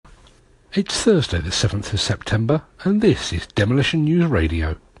It's Thursday the 7th of September and this is Demolition News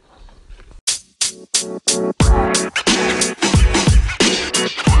Radio.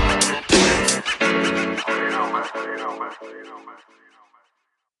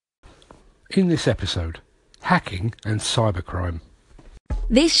 In this episode, hacking and cybercrime.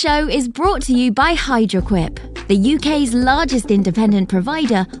 This show is brought to you by Hydroquip, the UK's largest independent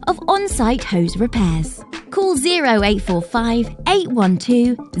provider of on-site hose repairs. Call 0845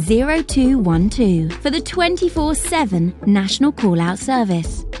 812 0212 for the 24/7 national call-out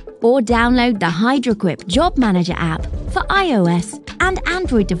service. Or download the Hydroquip Job Manager app for iOS and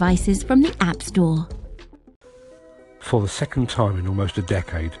Android devices from the App Store. For the second time in almost a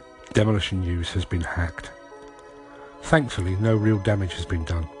decade, Demolition News has been hacked. Thankfully, no real damage has been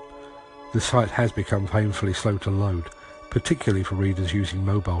done. The site has become painfully slow to load, particularly for readers using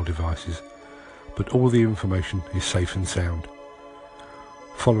mobile devices, but all the information is safe and sound.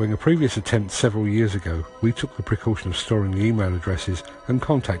 Following a previous attempt several years ago, we took the precaution of storing the email addresses and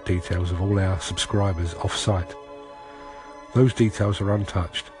contact details of all our subscribers off-site. Those details are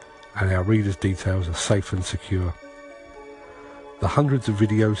untouched, and our readers' details are safe and secure. The hundreds of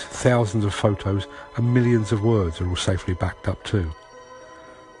videos, thousands of photos and millions of words are all safely backed up too.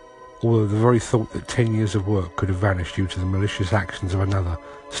 Although the very thought that 10 years of work could have vanished due to the malicious actions of another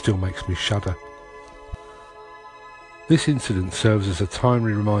still makes me shudder. This incident serves as a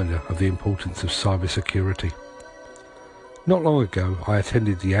timely reminder of the importance of cybersecurity. Not long ago I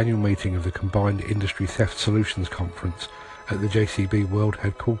attended the annual meeting of the Combined Industry Theft Solutions Conference at the JCB World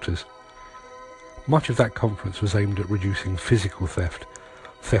Headquarters. Much of that conference was aimed at reducing physical theft,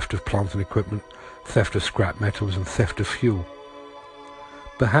 theft of plant and equipment, theft of scrap metals and theft of fuel.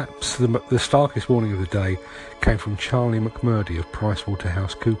 Perhaps the starkest warning of the day came from Charlie McMurdy of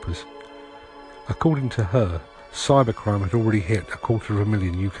PricewaterhouseCoopers. According to her, cybercrime had already hit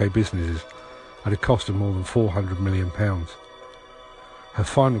 250,000 UK businesses at a cost of more than £400 million. Her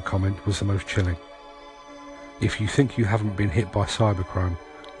final comment was the most chilling. "If you think you haven't been hit by cybercrime,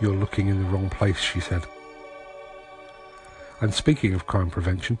 you're looking in the wrong place," she said. And speaking of crime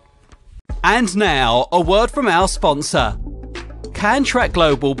prevention... And now, a word from our sponsor. CanTrack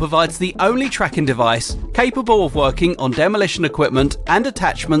Global provides the only tracking device capable of working on demolition equipment and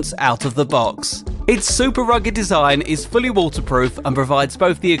attachments out of the box. Its super rugged design is fully waterproof and provides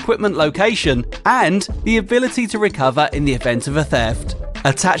both the equipment location and the ability to recover in the event of a theft.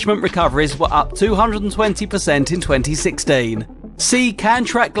 Attachment recoveries were up 220% in 2016. See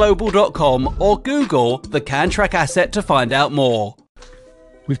CanTrackGlobal.com or Google the CanTrack asset to find out more.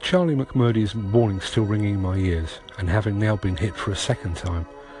 With Charlie McMurdy's warning still ringing in my ears, and having now been hit for a second time,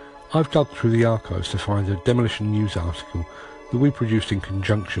 I've dug through the archives to find a Demolition News article that we produced in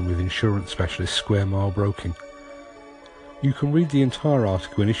conjunction with insurance specialist Square Mile Broking. You can read the entire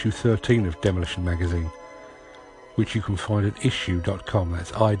article in issue 13 of Demolition magazine, which you can find at issue.com,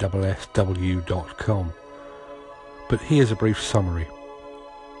 that's ISSW.com. But here's a brief summary.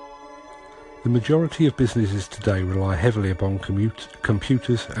 The majority of businesses today rely heavily upon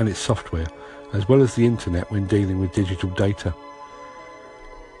computers and its software, as well as the internet when dealing with digital data.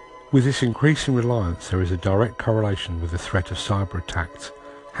 With this increasing reliance, there is a direct correlation with the threat of cyber attacks,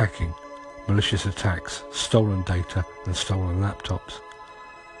 hacking, malicious attacks, stolen data and stolen laptops.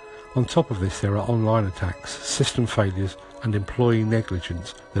 On top of this, there are online attacks, system failures and employee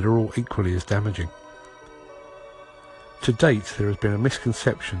negligence that are all equally as damaging. To date, there has been a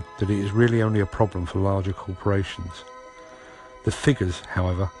misconception that it is really only a problem for larger corporations. The figures,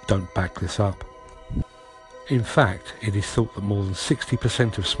 however, don't back this up. In fact, it is thought that more than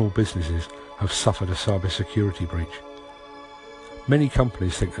 60% of small businesses have suffered a cybersecurity breach. Many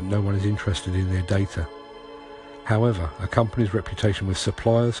companies think that no one is interested in their data. However, a company's reputation with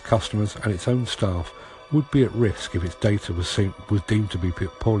suppliers, customers and its own staff would be at risk if its data was deemed to be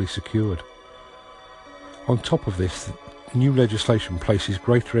poorly secured. On top of this, new legislation places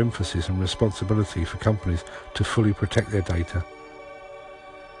greater emphasis and responsibility for companies to fully protect their data.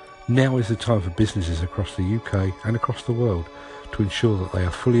 Now is the time for businesses across the UK and across the world to ensure that they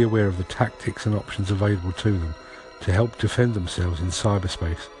are fully aware of the tactics and options available to them to help defend themselves in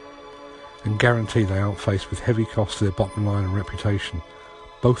cyberspace, and guarantee they aren't faced with heavy costs to their bottom line and reputation,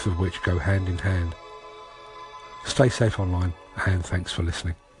 both of which go hand in hand. Stay safe online, and thanks for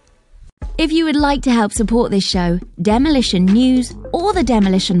listening. If you would like to help support this show, Demolition News or the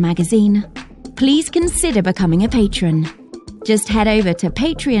Demolition magazine, please consider becoming a patron. Just head over to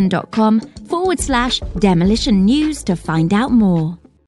patreon.com/Demolition News to find out more.